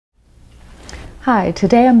Hi,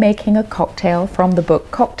 today I'm making a cocktail from the book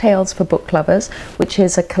Cocktails for Book Lovers, which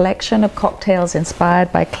is a collection of cocktails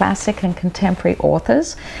inspired by classic and contemporary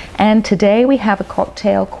authors. And today we have a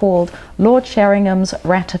cocktail called Lord Sheringham's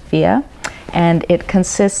Rattafia, and it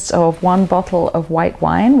consists of 1 bottle of white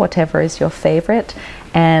wine, whatever is your favorite,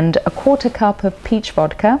 and a 1/4 cup of peach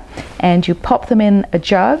vodka, and you pop them in a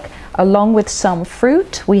jug along with some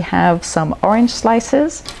fruit. We have some orange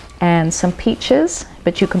slices and some peaches,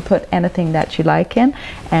 but you can put anything that you like in,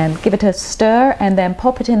 and give it a stir and then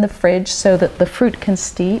pop it in the fridge so that the fruit can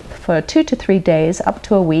steep for 2 to 3 days, up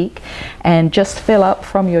to a week, and just fill up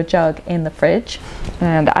from your jug in the fridge.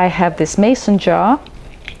 And I have this mason jar,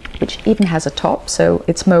 which even has a top, so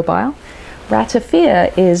it's mobile.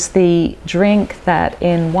 Rattafia is the drink that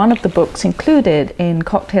in one of the books included in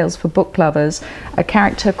Cocktails for Book Lovers, a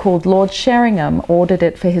character called Lord Sheringham ordered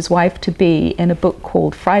it for his wife-to-be in a book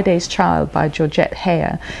called Friday's Child by Georgette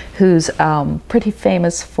Heyer, who's pretty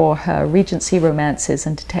famous for her Regency romances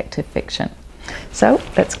and detective fiction. So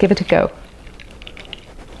let's give it a go.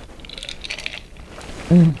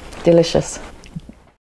 Delicious.